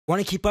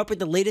Want to keep up with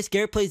the latest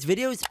Garrett Plays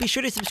videos? Be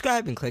sure to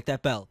subscribe and click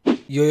that bell.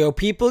 Yo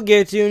people,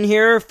 Garrett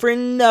here for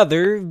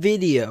another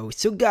video.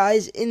 So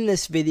guys, in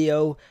this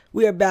video,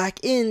 we are back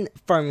in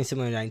Farming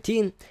Simulator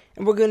 19,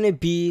 and we're going to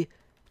be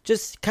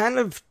just kind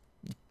of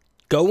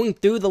going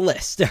through the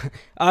list.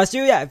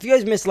 So yeah, if you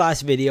guys missed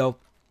last video,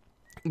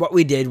 what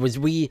we did was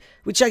we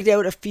checked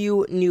out a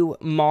few new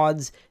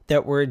mods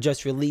that were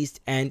just released,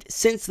 and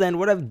since then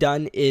what I've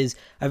done is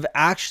I've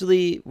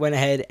actually went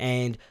ahead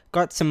and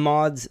got some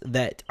mods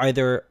that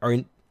either are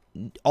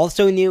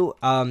also new,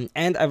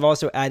 and I've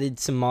also added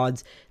some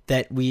mods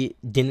that we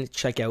didn't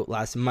check out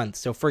last month.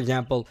 So for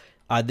example,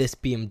 this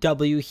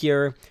BMW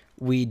here,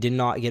 we did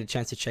not get a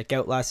chance to check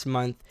out last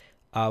month.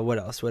 What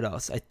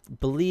else? I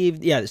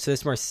believe, yeah, so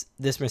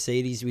this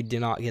Mercedes we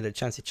did not get a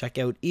chance to check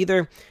out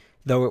either,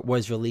 though it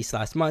was released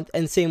last month.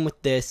 And same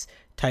with this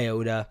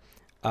Toyota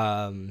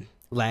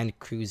Land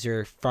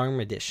Cruiser Farm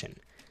Edition.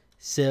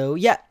 So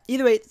yeah,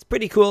 either way, it's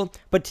pretty cool.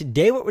 But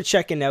today what we're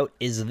checking out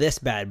is this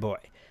bad boy.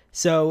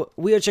 So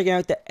we are checking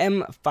out the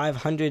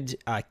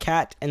M500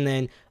 Cat, and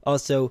then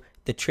also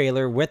the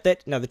trailer with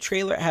it. Now the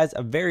trailer has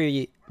a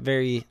very,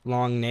 very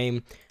long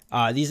name.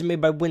 These are made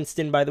by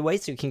Winston, by the way,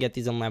 so you can get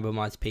these on Lambo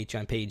Mods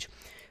Patreon page.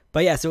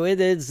 But yeah, so it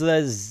is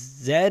the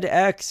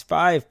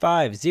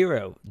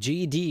ZX550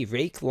 GD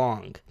Rake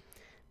Long.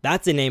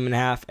 That's a name and a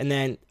half. And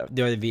then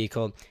the other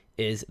vehicle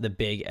is the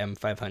big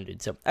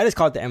M500. So I just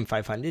call it the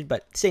M500,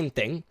 but same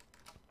thing.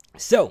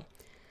 So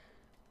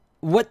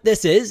what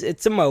this is,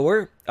 it's a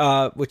mower,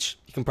 which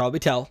you can probably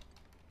tell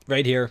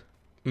right here.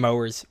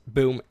 Mowers,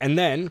 boom. And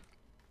then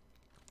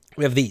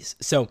we have these.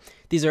 So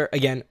these are,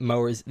 again,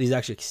 mowers. These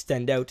actually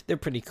extend out. They're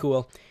pretty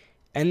cool.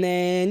 And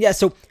then, yeah,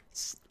 so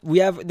we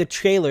have the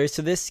trailer.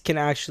 So this can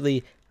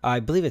actually, I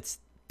believe it's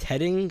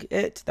tedding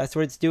it. That's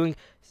what it's doing.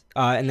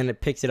 And then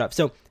it picks it up.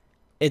 So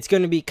it's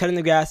going to be cutting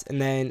the grass,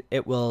 and then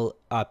it will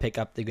pick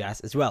up the grass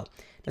as well.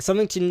 Now,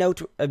 something to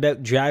note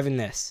about driving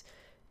this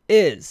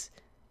is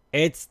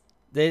it's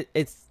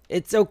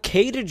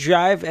okay to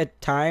drive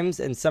at times,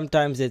 and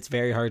sometimes it's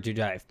very hard to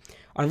drive.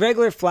 On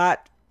regular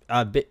flat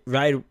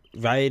roads,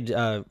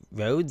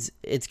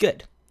 it's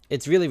good.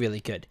 It's really, really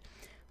good.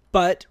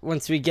 But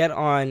once we get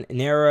on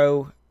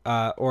narrow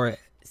or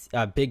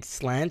big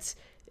slants,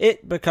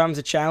 it becomes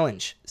a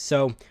challenge.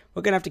 So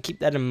we're going to have to keep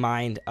that in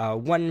mind.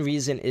 One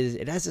reason is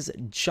it has this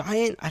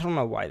giant, I don't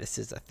know why this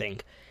is a thing,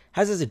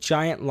 has this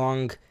giant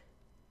long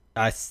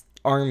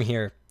arm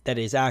here that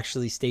is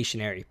actually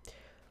stationary,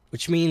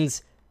 which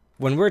means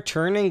when we're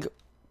turning,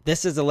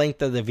 this is the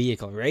length of the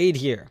vehicle right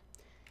here.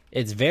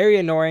 It's very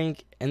annoying.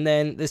 And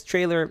then this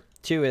trailer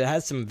too, it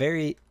has some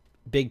very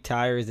big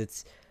tires.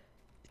 It's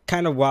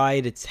kind of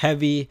wide, it's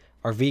heavy.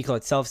 Our vehicle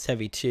itself is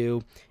heavy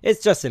too.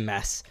 It's just a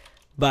mess,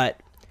 but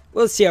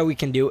we'll see how we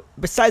can do.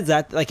 Besides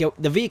that, like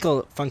the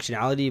vehicle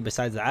functionality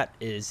besides that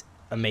is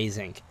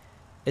amazing.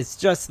 It's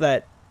just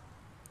that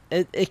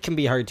it can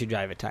be hard to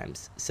drive at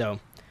times. So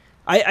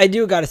I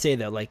do gotta say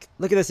though, like,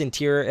 look at this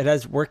interior. It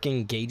has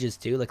working gauges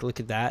too. Like, look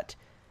at that.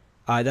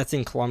 That's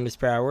in kilometers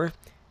per hour.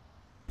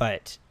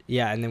 But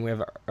yeah, and then we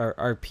have our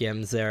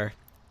RPMs there,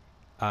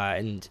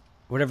 and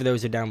whatever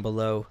those are down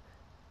below.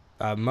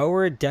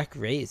 Mower deck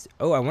raised.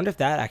 Oh, I wonder if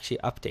that actually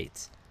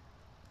updates.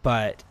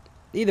 But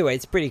either way,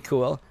 it's pretty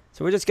cool.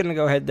 So we're just gonna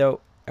go ahead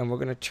though, and we're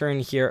gonna turn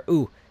here.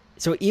 Ooh,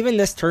 so even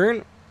this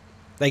turn,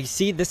 like,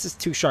 see, this is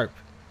too sharp.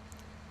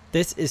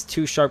 This is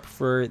too sharp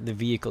for the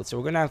vehicle. So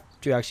we're gonna have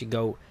to actually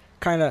go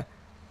kind of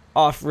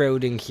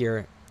off-roading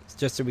here,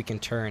 just so we can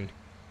turn.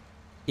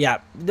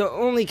 Yeah, the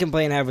only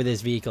complaint I have with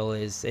this vehicle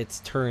is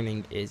its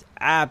turning is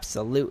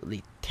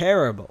absolutely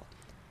terrible.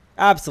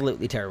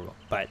 Absolutely terrible.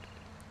 But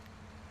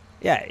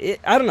yeah,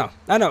 I don't know.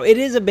 It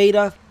is a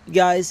beta,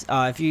 guys,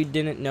 if you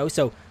didn't know.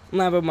 So on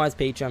Lambo Mods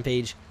Patreon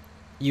page,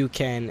 you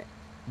can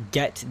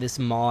get this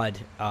mod,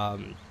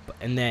 and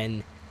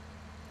then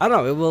I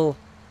don't know,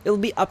 it'll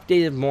be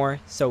updated more.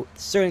 So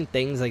certain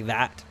things like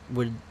that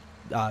would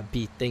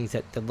be things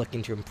that they're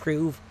looking to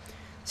improve.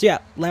 So yeah,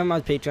 Lambo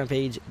Mods Patreon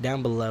page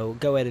down below.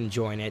 Go ahead and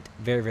join it.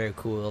 Very, very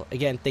cool.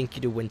 Again, thank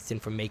you to Winston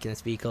for making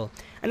this vehicle.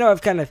 I know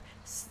I've kind of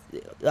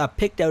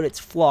picked out its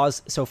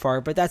flaws so far,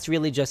 but that's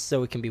really just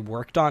so it can be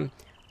worked on.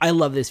 I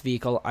love this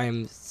vehicle. I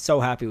am so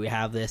happy we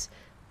have this,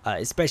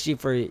 especially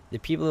for the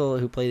people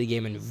who play the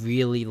game and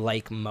really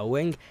like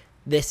mowing.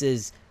 This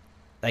is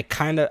like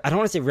kind of, I don't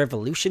want to say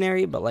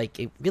revolutionary, but like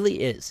it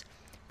really is.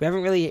 We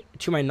haven't really,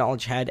 to my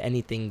knowledge, had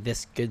anything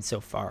this good so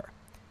far.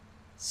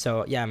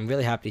 So yeah, I'm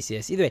really happy to see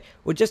this. Either way,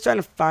 we're just trying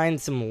to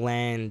find some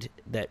land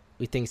that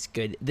we think's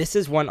good. This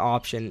is one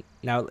option.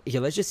 Now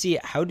here, let's just see,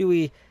 how do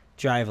we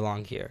drive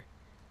along here?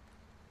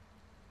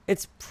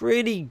 It's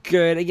pretty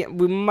good. Again,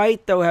 we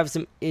might though have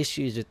some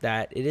issues with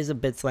that. It is a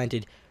bit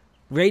slanted.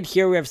 Right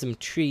here we have some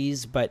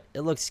trees, but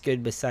it looks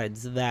good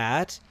besides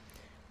that.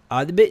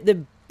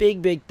 The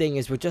big thing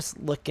is we're just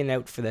looking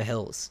out for the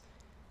hills.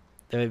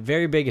 The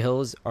very big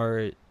hills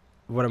are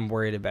what I'm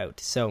worried about.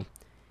 So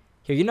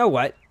here, you know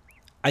what?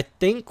 I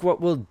think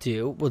what we'll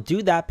do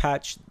that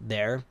patch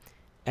there,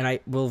 and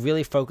I will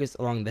really focus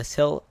along this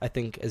hill, I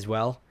think, as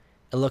well.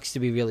 it looks to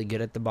be really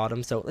good at the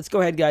bottom. So let's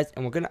go ahead, guys,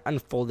 and we're going to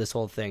unfold this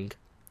whole thing.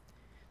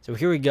 So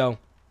here we go.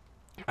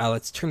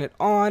 Let's turn it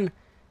on.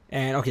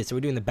 And okay, so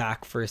we're doing the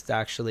back first,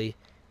 actually.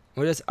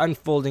 We're just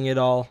unfolding it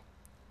all.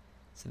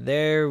 So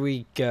there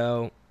we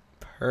go.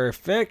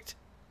 Perfect.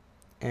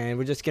 And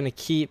we're just going to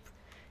keep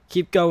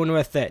going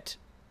with it.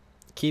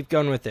 Keep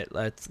going with it.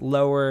 Let's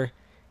lower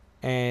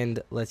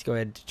and let's go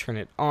ahead to turn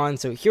it on.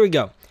 So here we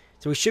go.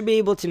 So we should be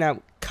able to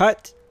now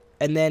cut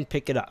and then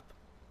pick it up.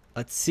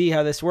 Let's see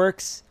how this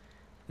works.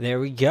 There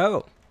we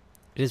go.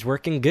 It is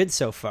working good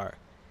so far.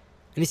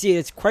 And you see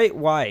it's quite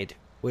wide,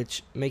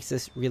 which makes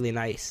this really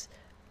nice.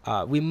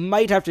 We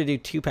might have to do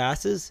 2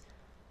 passes,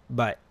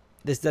 but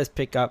this does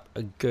pick up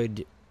a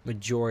good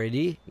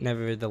majority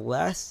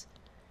nevertheless.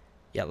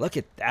 Yeah, look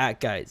at that,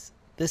 guys.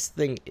 This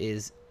thing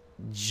is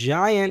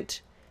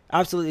giant,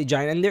 absolutely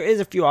giant. And there is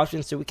a few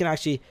options, so we can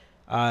actually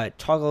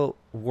toggle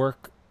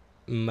work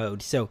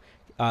mode. So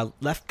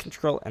left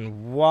control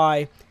and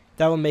Y,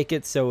 that will make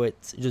it so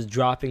it's just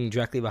dropping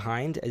directly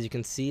behind. As you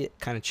can see, it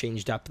kind of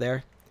changed up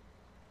there.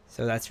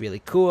 So that's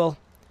really cool.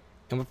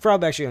 And we're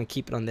probably actually going to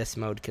keep it on this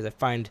mode because I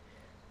find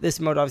this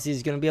mode obviously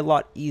is going to be a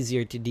lot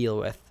easier to deal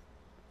with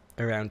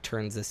around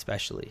turns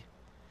especially.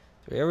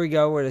 So here we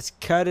go. We're just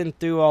cutting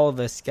through all of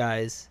this,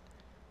 guys.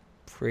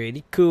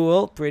 Pretty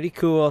cool. Pretty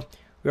cool.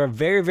 We are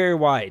very, very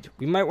wide.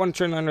 We might want to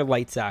turn on our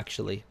lights,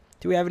 actually.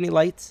 Do we have any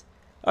lights?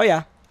 Oh,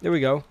 yeah. There we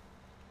go.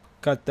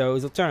 Cut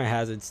those. We'll turn on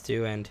hazards,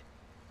 too. And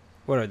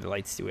what other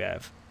lights do we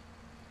have?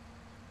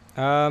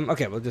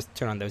 Okay, we'll just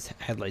turn on those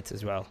headlights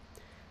as well.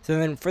 So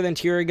then for the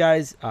interior,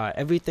 guys,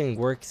 everything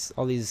works.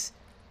 All these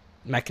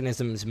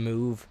mechanisms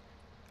move.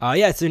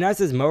 Yeah, so now it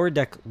says mower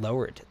deck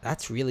lowered.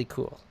 That's really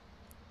cool.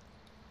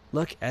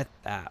 Look at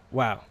that.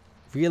 Wow.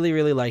 Really,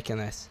 really liking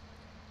this.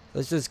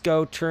 Let's just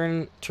go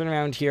turn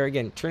around here.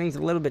 Again, turning's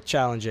a little bit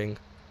challenging.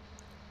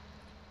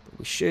 But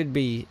we should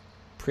be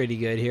pretty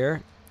good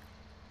here.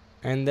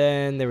 And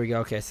then, there we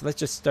go. Okay, so let's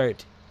just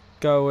start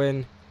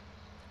going.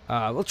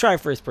 We'll try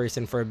first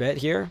person for a bit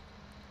here.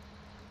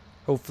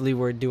 Hopefully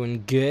we're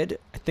doing good.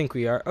 I think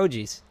we are. Oh,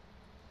 geez.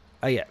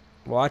 Oh, yeah.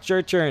 Watch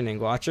our turning.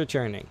 Watch our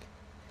turning.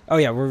 Oh,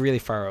 yeah, we're really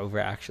far over,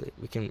 actually.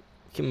 We can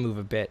move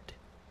a bit.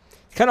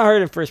 It's kind of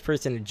hard in first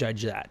person to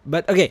judge that.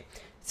 But, okay,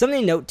 something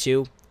to note,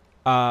 too.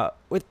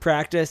 With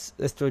practice,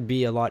 this would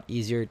be a lot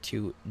easier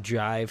to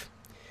drive.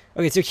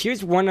 Okay, so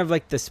here's one of,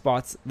 like, the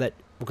spots that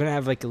we're going to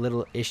have, like, a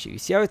little issue.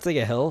 See how it's like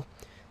a hill?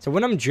 So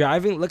when I'm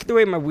driving, look at the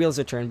way my wheels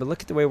are turned, but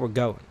look at the way we're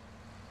going.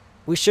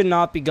 We should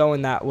not be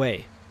going that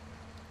way.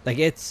 Like,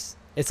 it's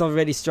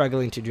already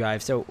struggling to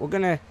drive. So we're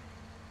going to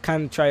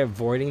kind of try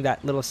avoiding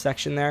that little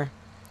section there.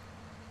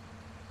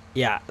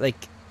 Yeah,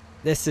 like,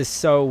 this is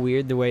so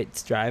weird the way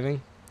it's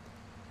driving.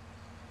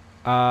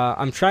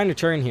 I'm trying to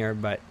turn here,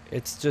 but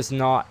it's just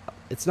not,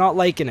 it's not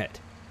liking it.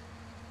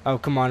 Oh,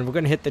 come on, we're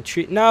going to hit the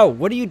tree. No,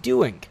 what are you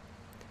doing?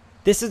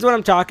 This is what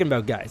I'm talking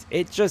about, guys.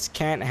 It just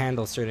can't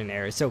handle certain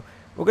areas. So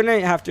we're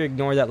going to have to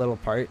ignore that little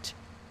part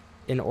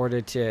in order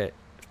to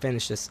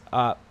finish this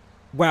up.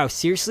 Wow,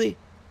 seriously?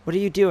 What are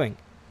you doing?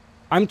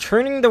 I'm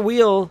turning the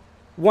wheel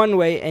one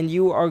way and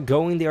you are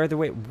going the other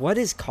way. What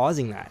is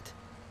causing that?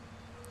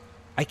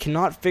 I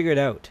cannot figure it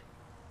out.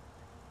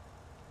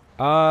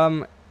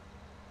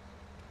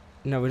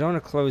 No, we don't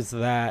want to close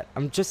that.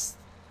 I'm just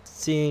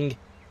seeing,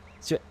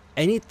 is there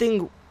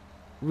anything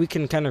we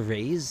can kind of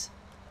raise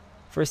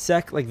for a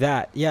sec like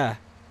that? Yeah.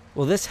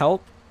 Will this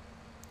help?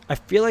 I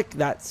feel like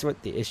that's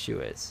what the issue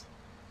is.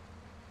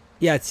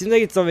 Yeah, it seems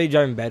like it's already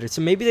driving better.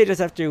 So maybe they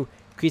just have to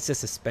increase the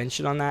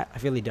suspension on that. I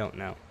really don't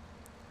know.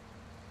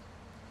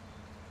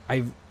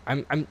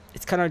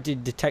 It's kind of hard to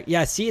detect.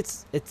 Yeah, see,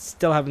 it's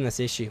still having this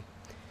issue.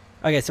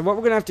 Okay, so what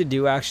we're gonna have to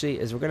do actually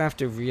is we're gonna have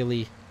to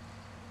really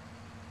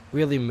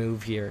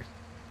move here.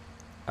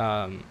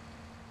 I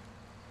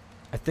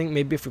think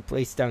maybe if we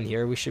place down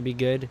here, we should be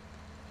good.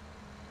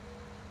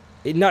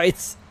 No,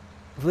 it's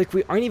like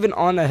we aren't even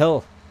on a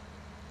hill.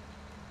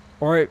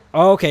 Or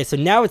oh, okay, so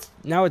now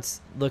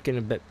it's looking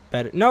a bit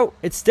better. No,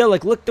 it's still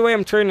like, look the way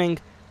I'm turning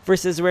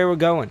versus the way we're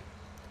going.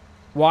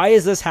 Why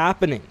is this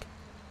happening?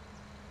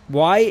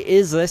 Why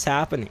is this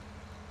happening?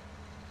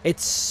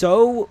 It's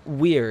so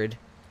weird.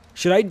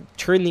 Should I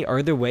turn the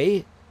other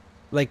way?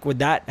 Like, would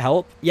that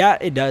help? Yeah,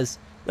 it does.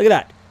 Look at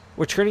that.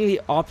 We're turning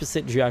the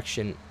opposite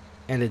direction,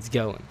 and it's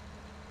going.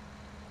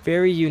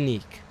 Very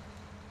unique.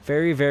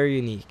 Very, very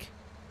unique.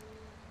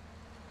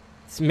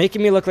 It's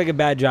making me look like a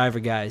bad driver,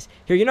 guys.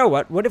 Here, you know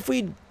what? What if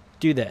we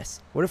do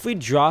this? What if we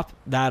drop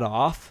that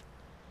off,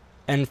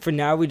 and for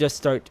now we just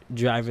start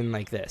driving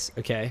like this,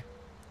 okay?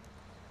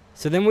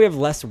 So then we have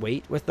less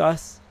weight with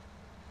us.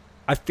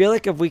 I feel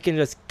like if we can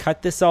just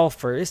cut this all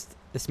first,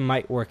 this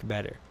might work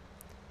better.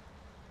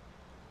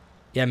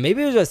 Yeah,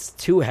 maybe it was just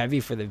too heavy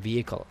for the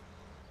vehicle.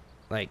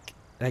 Like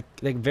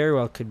very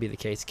well could be the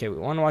case. Okay, we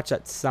want to watch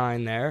that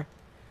sign there.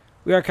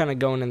 We are kind of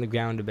going in the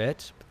ground a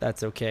bit, but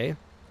that's okay.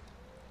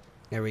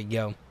 There we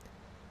go.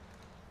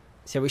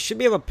 So we should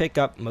be able to pick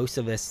up most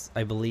of this,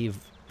 I believe,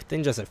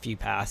 within just a few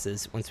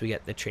passes once we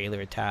get the trailer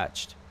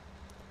attached.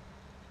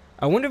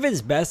 I wonder if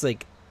it's best,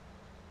 like,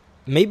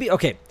 maybe,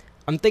 okay,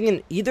 I'm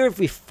thinking either if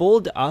we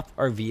fold up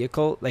our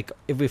vehicle, like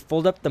if we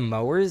fold up the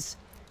mowers,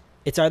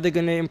 it's either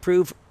going to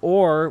improve,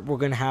 or we're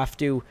going to have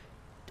to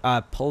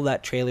pull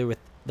that trailer with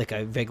like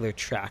a regular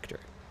tractor.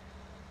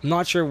 I'm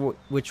not sure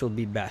which will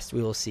be best.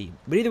 We will see.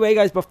 But either way,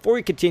 guys, before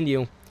we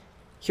continue,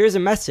 here's a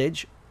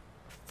message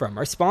from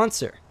our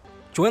sponsor.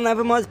 Join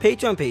Lambo Mods'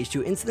 Patreon page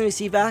to instantly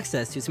receive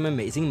access to some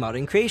amazing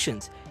modding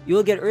creations. You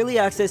will get early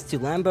access to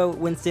Lambo,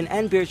 Winston,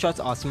 and Beardshot's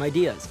awesome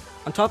ideas.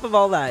 On top of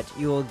all that,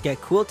 you will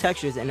get cool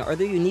textures and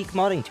other unique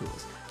modding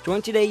tools.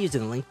 Join today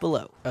using the link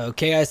below.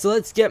 Okay, guys, so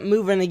let's get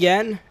moving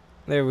again.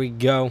 There we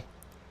go.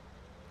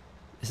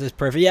 This is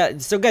perfect. Yeah,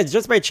 so guys,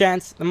 just by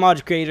chance, the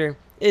mod creator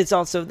is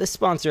also the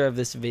sponsor of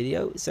this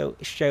video. So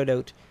shout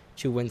out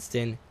to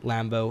Winston,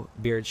 Lambo,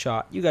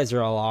 Beardshot. You guys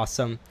are all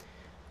awesome.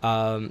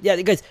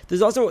 Yeah, guys,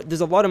 there's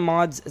a lot of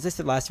mods, as I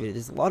said last video,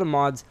 there's a lot of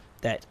mods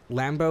that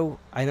Lambo,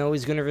 I know,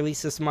 is going to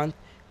release this month,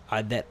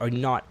 that are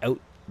not out,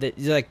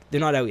 they're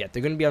not out yet.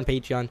 They're going to be on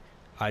Patreon,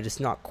 just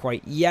not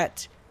quite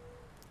yet.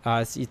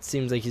 So it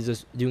seems like he's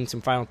just doing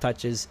some final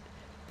touches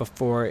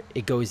before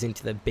it goes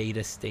into the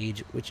beta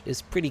stage, which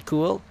is pretty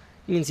cool.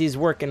 It means he's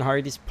working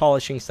hard, he's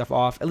polishing stuff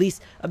off, at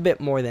least a bit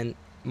more than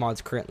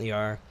mods currently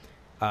are.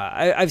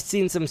 I've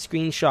seen some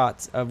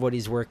screenshots of what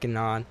he's working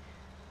on.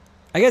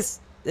 I guess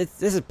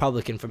this is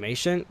public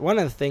information. One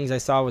of the things I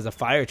saw was a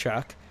fire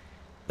truck,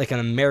 like an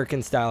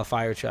American style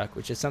fire truck,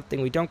 which is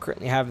something we don't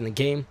currently have in the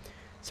game.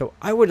 So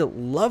I would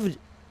love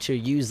to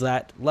use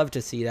that, love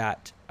to see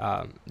that.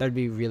 That'd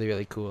be really,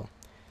 really cool.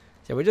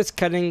 So we're just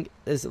cutting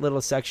this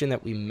little section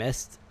that we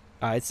missed.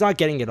 It's not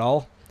getting it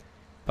all,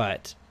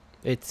 but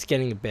it's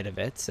getting a bit of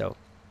it. So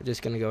we're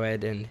just going to go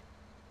ahead and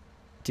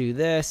do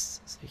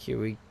this. So here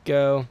we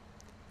go.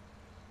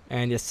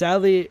 And yeah,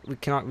 sadly, we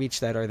cannot reach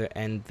that other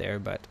end there,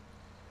 but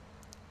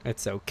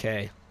it's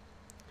okay.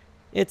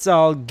 It's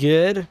all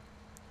good.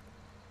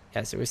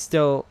 Yeah, so we're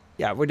still,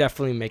 yeah, we're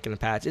definitely making a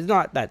patch. It's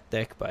not that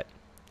thick, but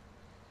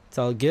it's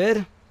all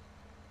good.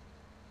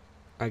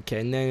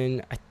 Okay, and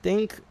then I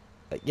think,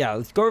 yeah,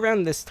 let's go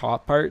around this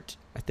top part.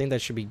 I think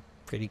that should be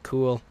pretty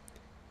cool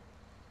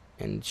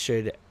and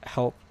should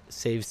help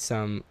save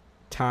some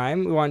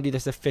time. We want to do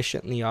this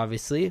efficiently,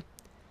 obviously.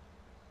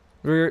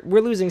 We're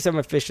losing some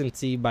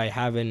efficiency by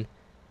having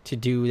to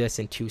do this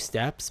in 2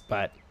 steps,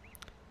 but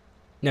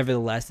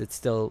nevertheless, it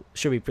still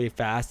should be pretty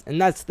fast.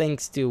 And that's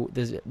thanks to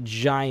this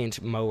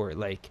giant mower.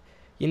 Like,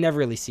 you never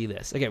really see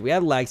this. Okay, we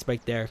had a lag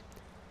spike there.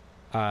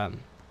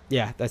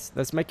 Yeah,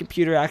 that's my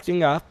computer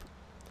acting up.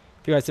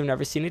 If you guys have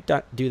never seen it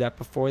do that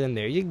before, then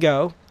there you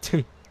go.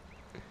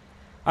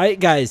 Alright,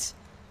 guys.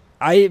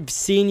 I've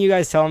seen you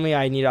guys tell me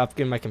I need to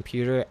upgrade my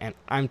computer, and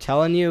I'm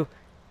telling you,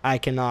 I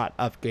cannot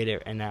upgrade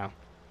it right now.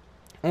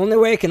 Only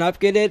way I can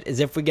upgrade it is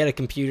if we get a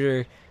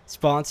computer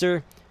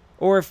sponsor,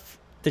 or if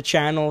the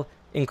channel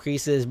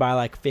increases by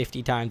like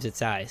 50 times its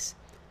size.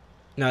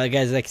 No,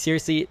 guys, like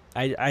seriously,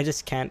 I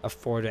just can't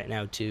afford right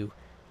now to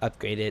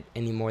upgrade it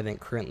any more than it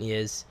currently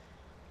is.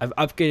 I've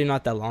upgraded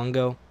not that long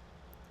ago,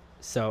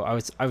 so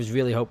I was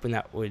really hoping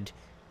that would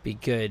be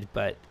good,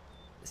 but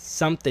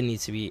something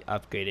needs to be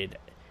upgraded.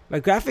 My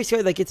graphics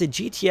card, like, it's a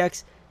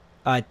GTX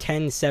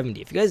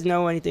 1070. If you guys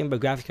know anything about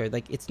graphics card,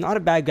 like, it's not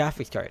a bad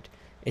graphics card.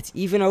 It's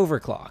even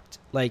overclocked.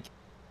 Like,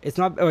 it's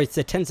not, oh, it's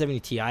a 1070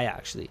 Ti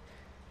actually.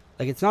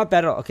 Like, it's not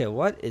bad at all. Okay,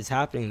 what is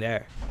happening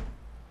there?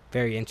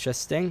 Very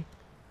interesting.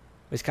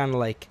 It's kind of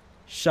like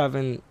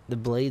shoving the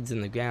blades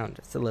in the ground.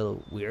 It's a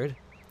little weird.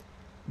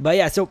 But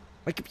yeah, so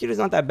my computer's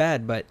not that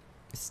bad, but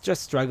it's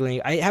just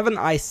struggling. I have an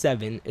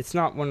i7. It's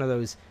not one of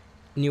those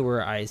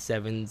newer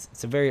i7s.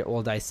 It's a very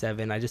old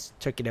i7. I just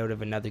took it out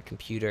of another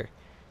computer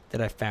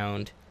that I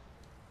found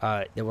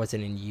that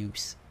wasn't in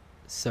use.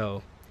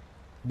 So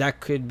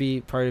that could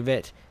be part of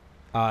it.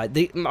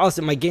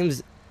 Also, my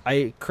games,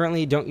 I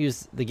currently don't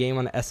use the game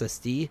on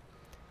SSD.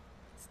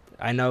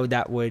 I know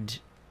that would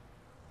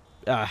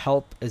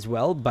help as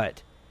well,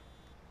 but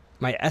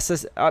my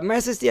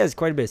SSD has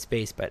quite a bit of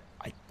space, but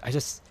I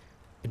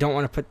don't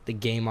want to put the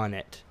game on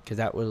it because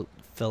that will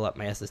fill up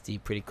my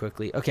SSD pretty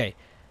quickly. Okay,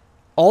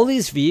 all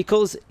these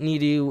vehicles need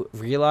to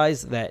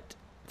realize that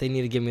they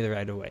need to give me the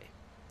right of way.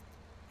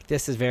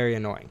 This is very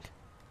annoying.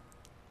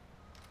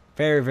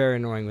 Very, very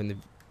annoying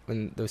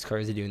when those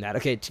cars are doing that.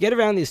 Okay, to get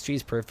around these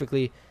trees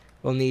perfectly,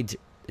 we'll need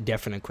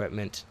different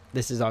equipment.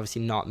 This is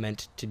obviously not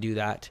meant to do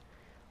that,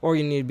 or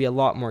you need to be a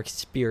lot more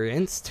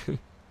experienced.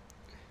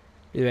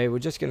 Anyway, we're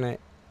just gonna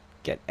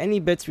get any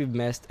bits we've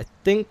missed. I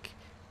think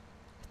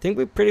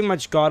we pretty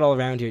much got all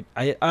around here.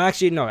 I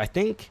actually no, I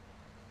think,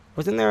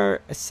 wasn't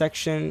there a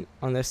section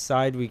on this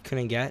side we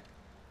couldn't get?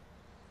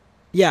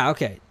 Yeah,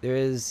 okay, there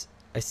is.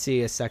 I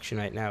see a section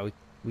right now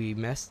we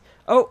missed.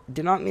 Oh,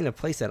 did not mean to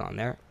place that on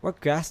there.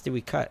 What grass did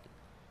we cut?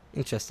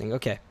 Interesting.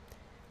 Okay,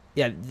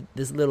 yeah,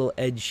 this little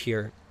edge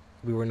here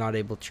we were not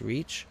able to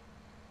reach.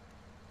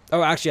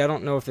 Oh, actually, I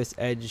don't know if this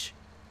edge,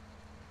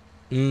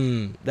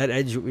 that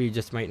edge we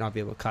just might not be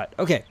able to cut.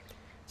 Okay,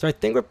 so I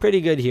think we're pretty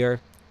good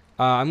here.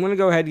 I'm gonna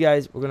go ahead,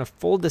 guys. We're gonna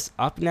fold this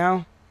up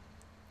now.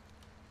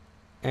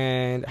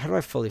 And how do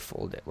I fully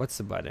fold it? What's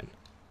the button?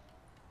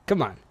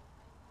 Come on.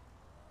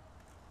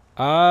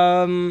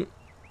 Fold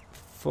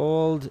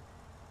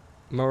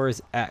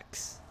mowers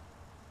X.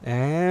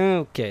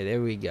 Okay,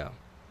 there we go.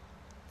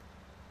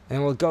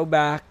 And we'll go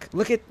back.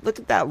 Look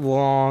at that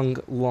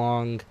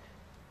long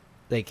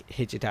like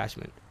hitch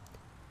attachment.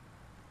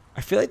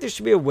 I feel like there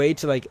should be a way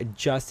to like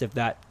adjust if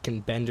that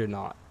can bend or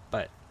not,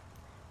 but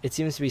it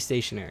seems to be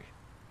stationary.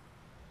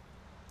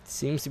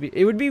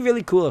 It would be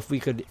really cool if we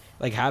could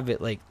like have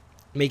it like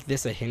make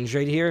this a hinge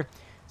right here,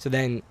 so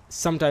then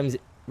sometimes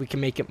we can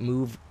make it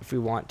move if we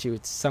want to.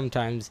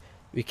 Sometimes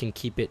we can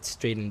keep it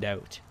straightened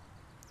out.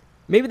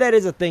 Maybe that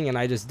is a thing and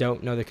I just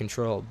don't know the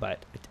control,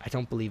 but I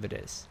don't believe it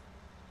is.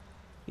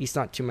 At least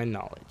not to my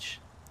knowledge.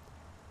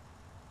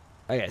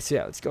 Okay, so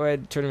yeah, let's go ahead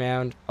and turn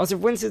around. Also,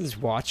 if Winston's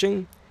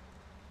watching,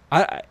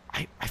 I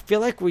feel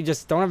like we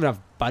just don't have enough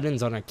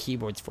buttons on our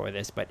keyboards for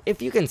this, but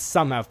if you can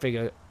somehow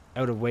figure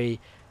out a way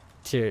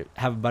to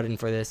have a button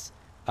for this,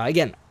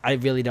 again, I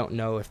really don't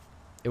know if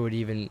it would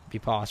even be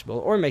possible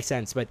or make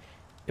sense, but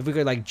if we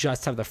could like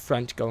just have the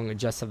front going or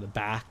just have the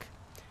back,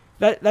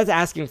 that's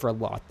asking for a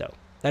lot though.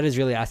 That is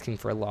really asking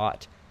for a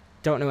lot.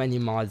 Don't know any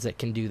mods that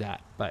can do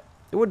that, but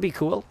it would be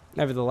cool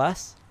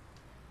nevertheless.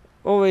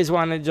 Always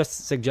want to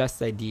just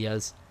suggest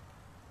ideas,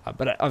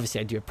 but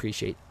obviously I do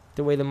appreciate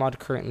the way the mod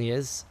currently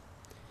is.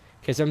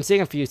 Okay, so I'm seeing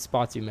a few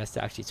spots we missed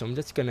actually, so I'm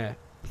just gonna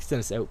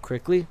extend this out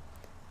quickly.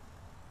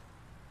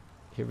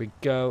 Here we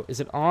go. Is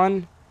it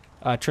on?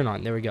 Turn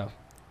on. There we go.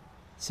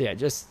 So yeah,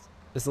 just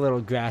this little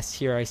grass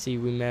here I see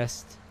we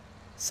missed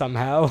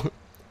somehow.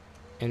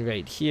 And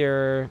right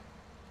here.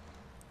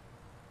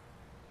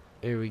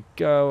 There we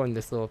go. And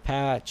this little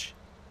patch.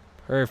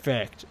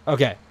 Perfect.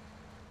 Okay.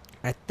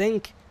 I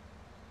think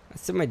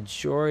that's the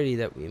majority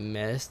that we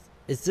missed.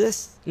 Is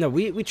this? No,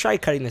 we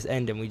tried cutting this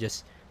end and we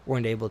just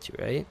weren't able to,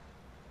 right?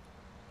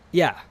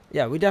 Yeah,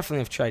 we definitely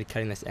have tried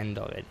cutting this end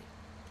already,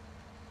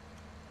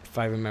 if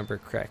I remember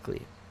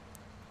correctly.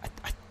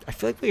 I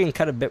feel like we can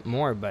cut a bit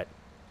more, but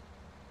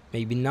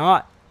maybe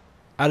not.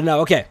 I don't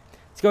know. Okay,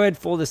 let's go ahead and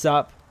fold this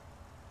up.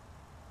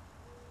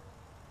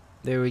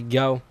 There we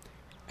go.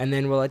 And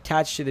then we'll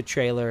attach to the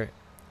trailer.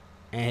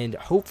 And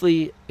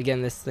hopefully,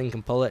 again, this thing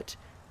can pull it.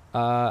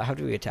 How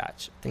do we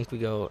attach? I think we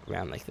go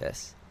around like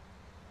this.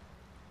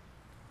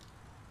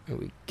 There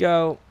we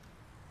go.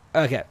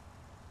 Okay.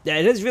 Yeah,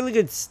 it is really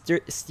good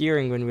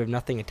steering when we have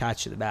nothing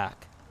attached to the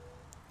back.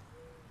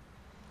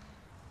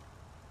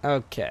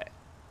 Okay.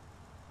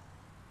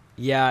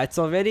 Yeah, it's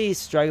already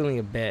struggling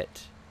a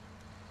bit.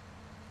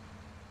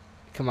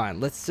 Come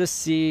on, let's just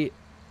see.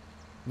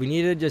 We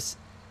need to just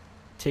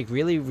take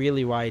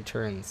really wide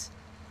turns.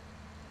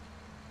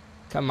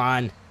 Come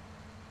on.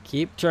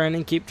 Keep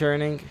turning, keep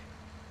turning.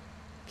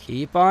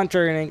 Keep on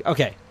turning.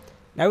 Okay,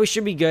 now we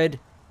should be good.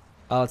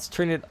 Let's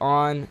turn it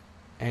on,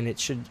 and it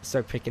should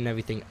start picking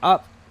everything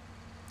up.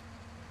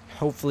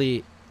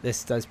 Hopefully,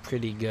 this does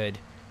pretty good.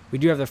 We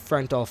do have the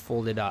front all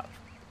folded up,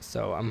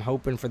 so I'm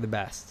hoping for the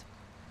best.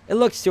 It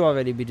looks to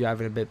already be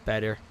driving a bit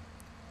better.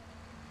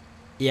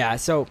 Yeah,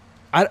 so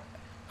I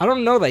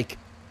don't know, like,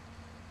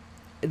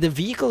 the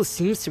vehicle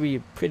seems to be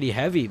pretty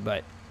heavy,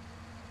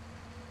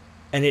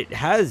 and it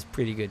has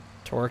pretty good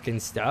torque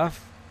and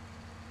stuff.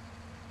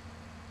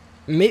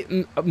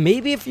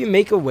 Maybe if you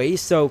make a way,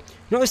 so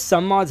you know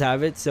some mods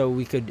have it, so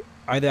we could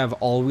either have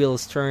all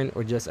wheels turn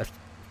or just a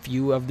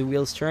few of the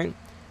wheels turn.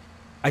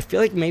 I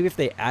feel like maybe if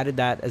they added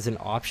that as an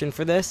option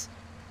for this,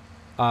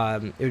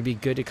 it would be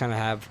good to kind of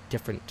have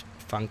different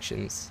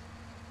functions,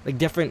 like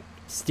different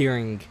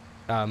steering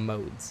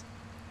modes.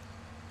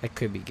 That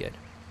could be good.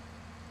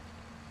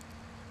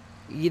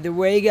 Either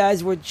way,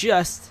 guys, we're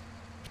just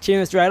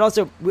continuing this ride.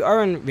 Also, we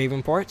are in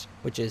Ravenport,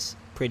 which is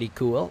pretty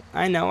cool.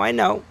 I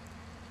know.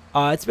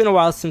 It's been a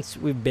while since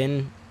we've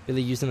been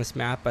really using this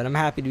map, but I'm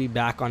happy to be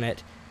back on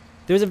it.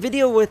 There was a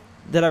video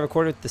that I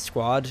recorded with the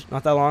squad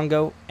not that long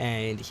ago,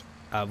 and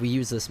we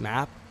used this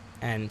map,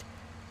 and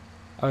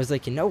I was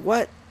like, you know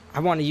what?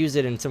 I want to use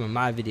it in some of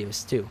my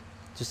videos too,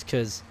 just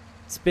because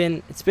it's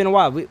been a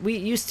while. We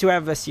used to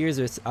have a series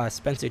with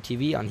Spencer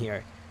TV on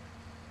here.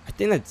 I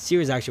think that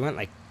series actually went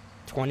like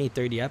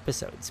 20-30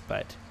 episodes,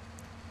 but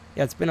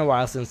yeah, it's been a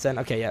while since then.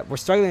 Okay, yeah, we're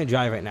struggling to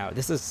drive right now.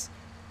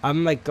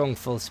 I'm like going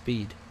full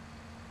speed.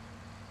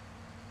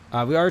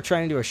 We are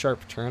trying to do a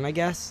sharp turn, I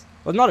guess.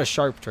 Well, not a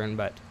sharp turn,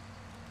 but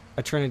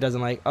a turn it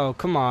doesn't like. Oh,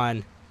 come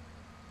on.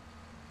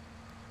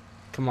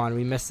 Come on,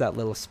 we missed that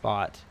little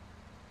spot.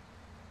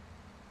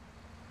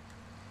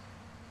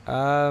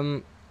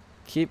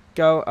 Keep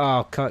go.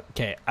 Oh,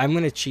 okay. I'm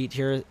gonna cheat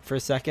here for a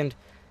second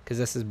because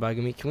this is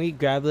bugging me. Can we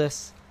grab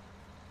this?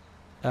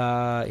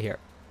 Here.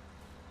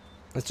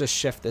 Let's just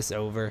shift this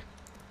over,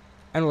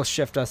 and we'll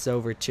shift us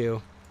over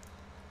too.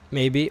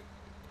 Maybe.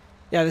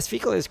 Yeah, this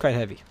vehicle is quite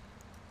heavy.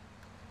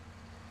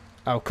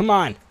 Oh, come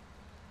on.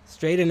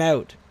 Straighten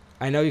out.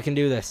 I know you can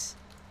do this.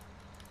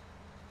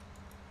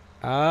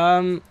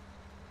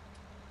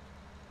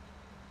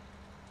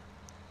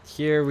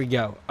 Here we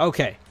go.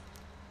 Okay.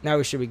 Now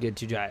we should be good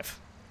to drive.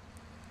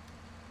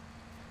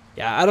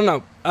 Yeah, I don't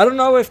know. I don't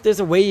know if there's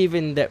a way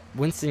even that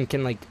Winston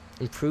can, like,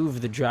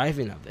 improve the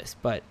driving of this,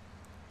 but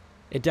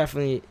it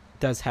definitely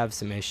does have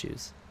some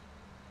issues.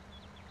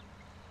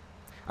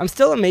 I'm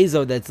still amazed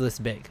though that it's this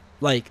big.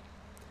 Like,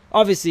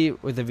 obviously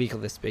with a vehicle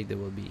this big there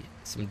will be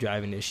some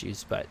driving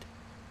issues, but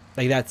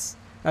like that's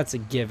a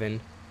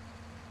given.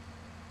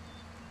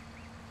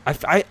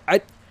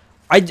 I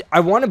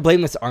want to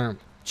blame this arm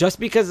just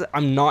because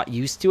I'm not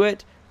used to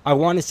it. I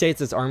want to say it's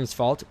his arm's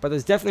fault, but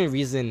there's definitely a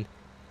reason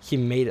he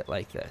made it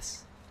like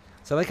this.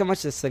 So I like how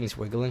much this thing's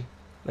wiggling.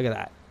 Look at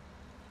that.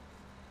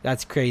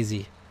 That's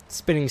crazy. It's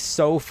spinning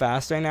so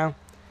fast right now.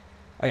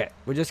 Okay,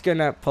 we're just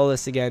gonna pull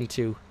this again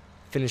to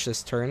finish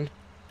this turn.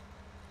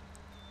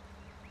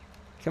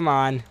 Come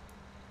on.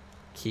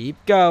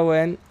 Keep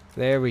going.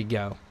 There we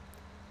go.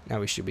 Now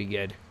we should be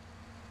good.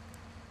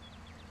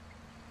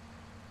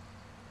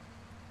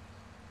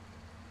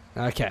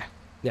 Okay.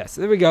 Yes,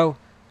 there we go.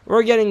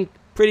 We're getting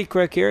pretty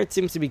quick here. It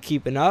seems to be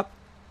keeping up.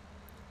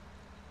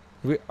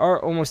 We are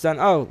almost done.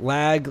 Oh,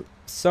 lag.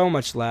 So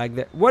much lag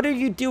there. What are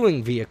you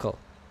doing, vehicle?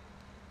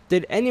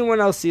 Did anyone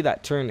else see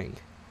that turning?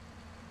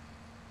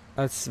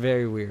 That's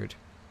very weird.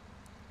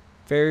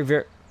 Very,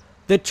 very...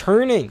 The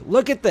turning.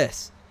 Look at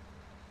this.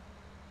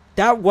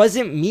 That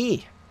wasn't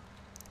me.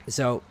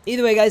 So,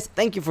 either way, guys,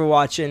 thank you for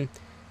watching.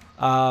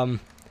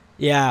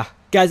 Yeah.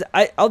 Guys,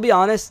 I'll be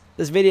honest.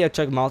 This video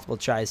took multiple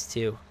tries,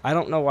 too. I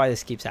don't know why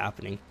this keeps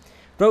happening.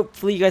 But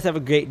hopefully, you guys have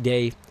a great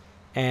day.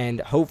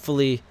 And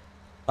hopefully,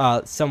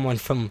 someone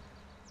from...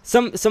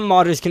 Some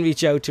modders can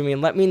reach out to me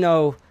and let me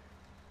know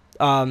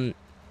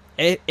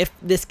if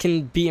this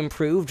can be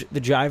improved, the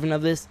driving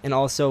of this, and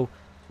also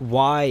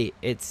why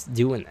it's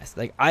doing this.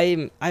 Like,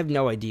 I have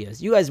no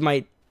ideas. You guys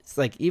might, it's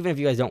like, even if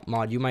you guys don't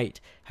mod, you might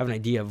have an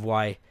idea of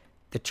why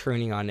the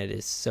turning on it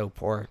is so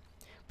poor.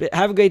 But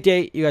have a great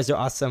day. You guys are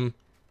awesome.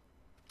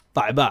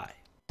 Bye-bye.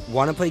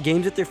 Want to play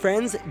games with your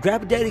friends?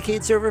 Grab a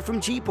dedicated server from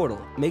GPortal.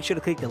 Make sure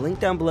to click the link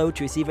down below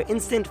to receive an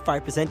instant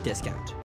 5% discount.